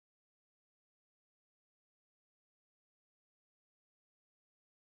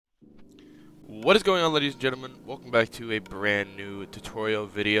What is going on, ladies and gentlemen? Welcome back to a brand new tutorial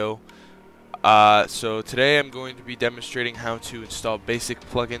video. So today I'm going to be demonstrating how to install basic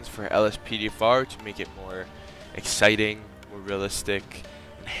plugins for LSPDFR to make it more exciting, more realistic,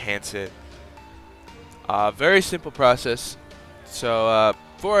 enhance it. Very simple process. So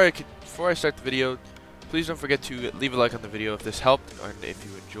before I start the video, please don't forget to leave a like on the video if this helped and if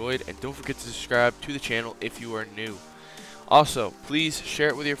you enjoyed, and don't forget to subscribe to the channel if you are new. Also, please share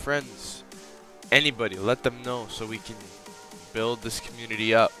it with your friends. Anybody, let them know so we can build this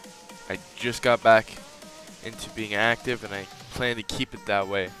community up. I just got back into being active and I plan to keep it that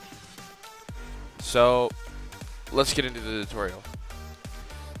way. So let's get into the tutorial.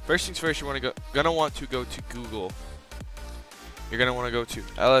 First things first, you're gonna want to go to Google. You're gonna want to go to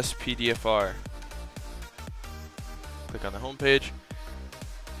LSPDFR. Click on the home page.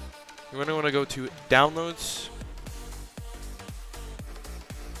 You're gonna want to go to Downloads,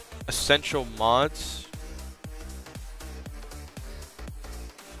 Essential Mods,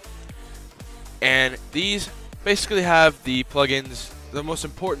 and these basically have the plugins, the most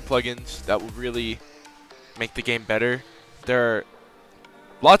important plugins that will really make the game better. There are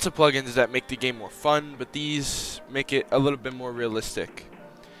lots of plugins that make the game more fun, but these make it a little bit more realistic.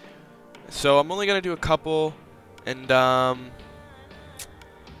 So I'm only gonna do a couple, and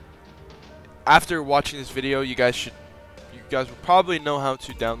after watching this video, you guys will probably know how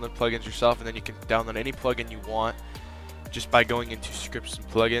to download plugins yourself, and then you can download any plugin you want just by going into scripts and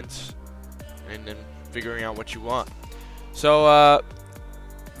plugins and then figuring out what you want. So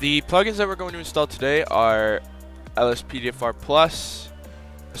the plugins that we're going to install today are LSPDFR Plus,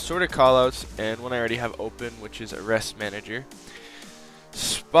 Assorted Callouts, and one I already have open, which is Arrest Manager.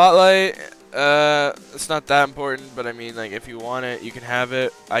 Spotlight, it's not that important, but I mean, like, if you want it, you can have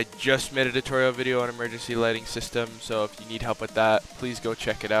it. I just made a tutorial video on emergency lighting system, so if you need help with that, please go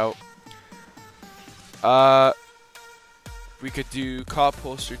check it out. We could do Cop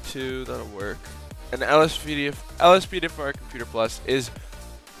Holster 2, that'll work. And LSPDFR Computer Plus is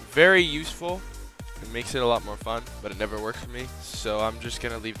very useful. It makes it a lot more fun, but it never works for me, so I'm just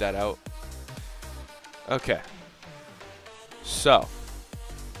gonna leave that out. Okay. So.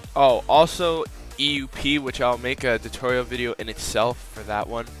 Oh, also EUP, which I'll make a tutorial video in itself for that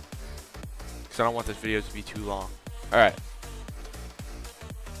one, because I don't want this video to be too long. Alright.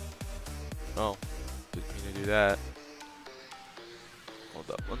 Oh, didn't mean to do that. Hold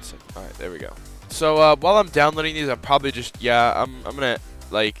up one second. Alright, there we go. So while I'm downloading these, I'm probably just, I'm gonna,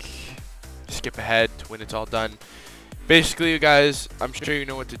 like, skip ahead to when it's all done. Basically, you guys, I'm sure you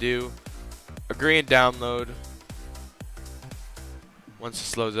know what to do. Agree and download. Once it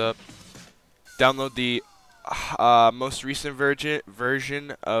slows up, download the most recent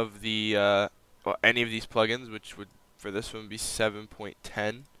version of the well, any of these plugins, which would for this one be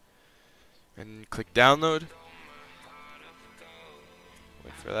 7.10, and click download.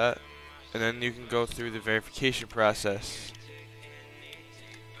 Wait for that, and then you can go through the verification process,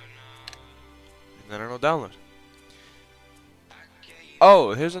 and then it'll download.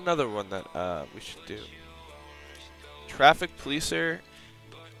 Oh, here's another one that we should do. Traffic Policer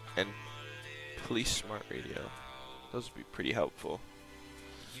and Police Smart Radio. Those would be pretty helpful.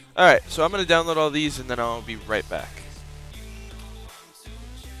 Alright, so I'm going to download all these and then I'll be right back.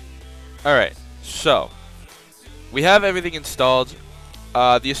 Alright, so we have everything installed.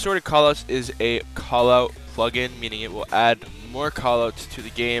 The Assorted Callouts is a callout plugin, meaning it will add more callouts to the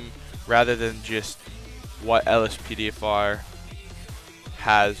game rather than just what LSPDFR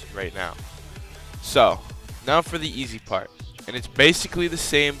has right now. So now for the easy part, and it's basically the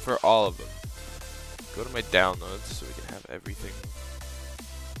same for all of them. Go to my downloads so we can have everything.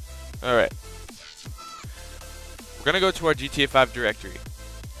 Alright. We're going to go to our GTA 5 directory.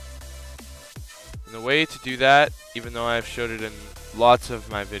 And the way to do that, even though I've showed it in lots of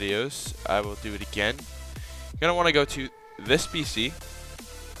my videos, I will do it again. You're going to want to go to this PC,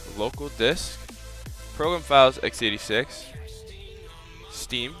 local disk, program files x86,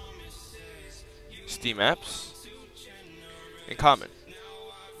 Steam, Steam apps, and common,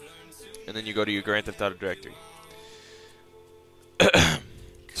 and then you go to your Grand Theft Auto directory.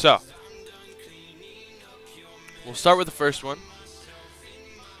 So we'll start with the first one,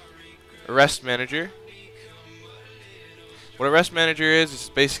 Arrest Manager. What Arrest Manager is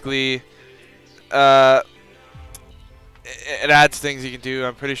basically it adds things you can do.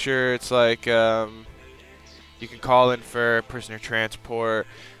 I'm pretty sure it's like you can call in for prisoner transport.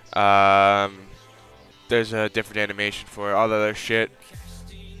 There's a different animation for all the other shit.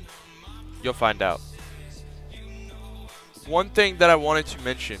 You'll find out. One thing that I wanted to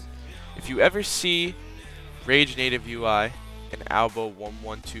mention, if you ever see Rage Native UI and Albo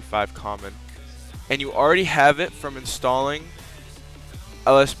 1125 common, and you already have it from installing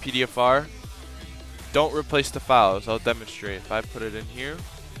LSPDFR, don't replace the files. I'll demonstrate. If I put it in here,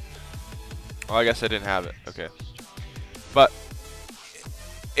 oh, I guess I didn't have it. Okay, but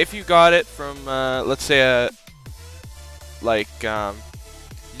if you got it from let's say a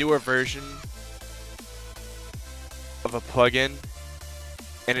newer version of a plugin,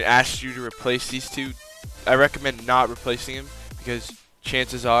 and it asks you to replace these two, I recommend not replacing them, because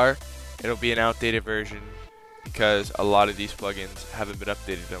chances are it'll be an outdated version, because a lot of these plugins haven't been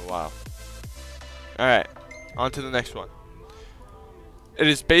updated in a while. Alright, on to the next one. It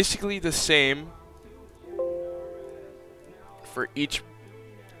is basically the same for each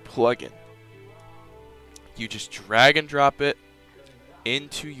plugin. You just drag and drop it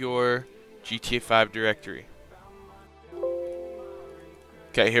into your GTA 5 directory.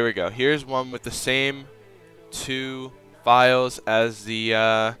 Okay, here we go. Here's one with the same two files as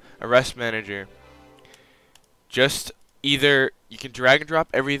the arrest manager. Just either you can drag and drop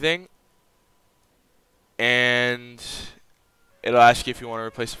everything, and it'll ask you if you want to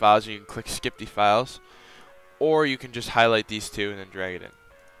replace the files, and you can click skip the files, or you can just highlight these two and then drag it in,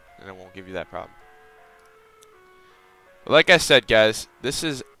 and it won't give you that problem. But like I said, guys, this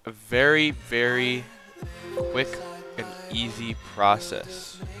is a very, very quick and easy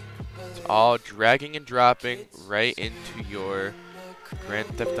process. It's all dragging and dropping right into your Grand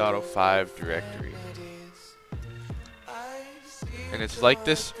Theft Auto 5 directory. And it's like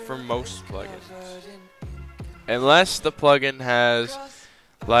this for most plugins. Unless the plugin has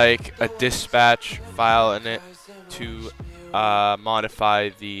like a dispatch file in it to modify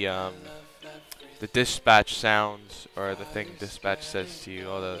the dispatch sounds, or the thing dispatch says to you,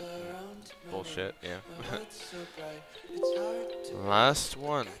 all the bullshit, yeah. Last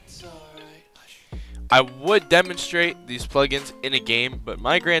one. I would demonstrate these plugins in a game, but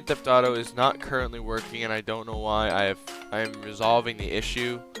my Grand Theft Auto is not currently working, and I don't know why. I am resolving the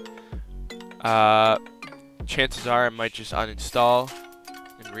issue. Chances are I might just uninstall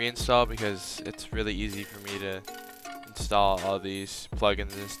and reinstall, because it's really easy for me to install all these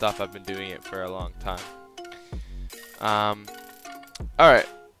plugins and stuff. I've been doing it for a long time. Alright,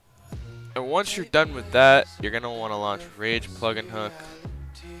 and once you're done with that, you're gonna want to launch Rage Plugin Hook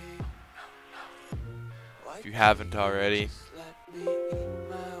if you haven't already.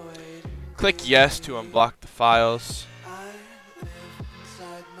 Click yes to unblock the files.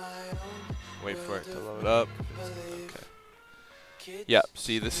 Wait for it to load up. Okay. Yep,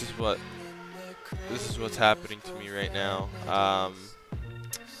 see, this is what's happening to me right now.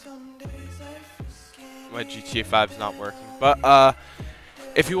 My GTA 5 is not working, but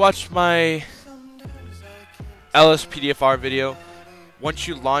if you watched my LSPDFR video, once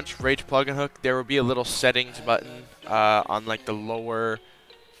you launch Rage Plugin Hook, there will be a little settings button on like the lower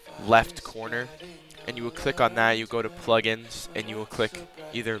left corner, and you will click on that. You go to plugins, and you will click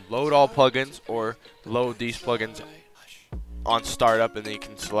either load all plugins or load these plugins on startup, and then you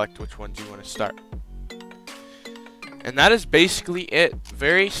can select which ones you want to start. And that is basically it.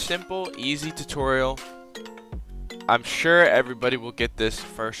 Very simple, easy tutorial. I'm sure everybody will get this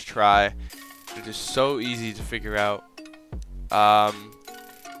first try. It is so easy to figure out.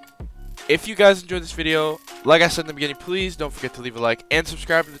 If you guys enjoyed this video, like I said in the beginning, please don't forget to leave a like and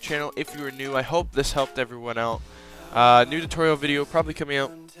subscribe to the channel if you are new. I hope this helped everyone out. New tutorial video probably coming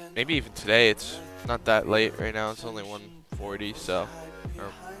out maybe even today. It's not that late right now. It's only 1:40, so,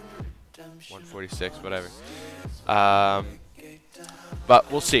 or 1:46, whatever.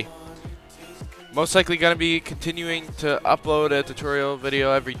 But we'll see. Most likely gonna be continuing to upload a tutorial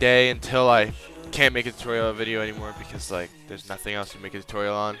video every day until I can't make a tutorial video anymore, because like there's nothing else to make a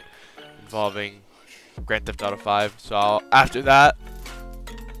tutorial on involving Grand Theft Auto 5. So after that,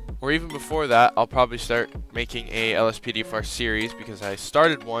 or even before that, I'll probably start making a LSPDFR series, because I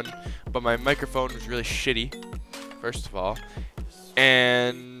started one, but my microphone was really shitty, first of all,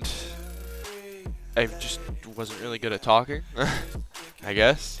 and I just wasn't really good at talking, I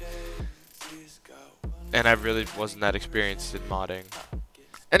guess. And I really wasn't that experienced in modding.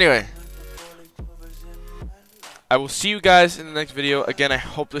 Anyway, I will see you guys in the next video. Again, I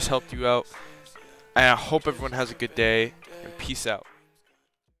hope this helped you out. And I hope everyone has a good day. And peace out.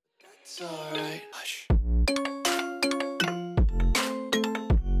 That's alright.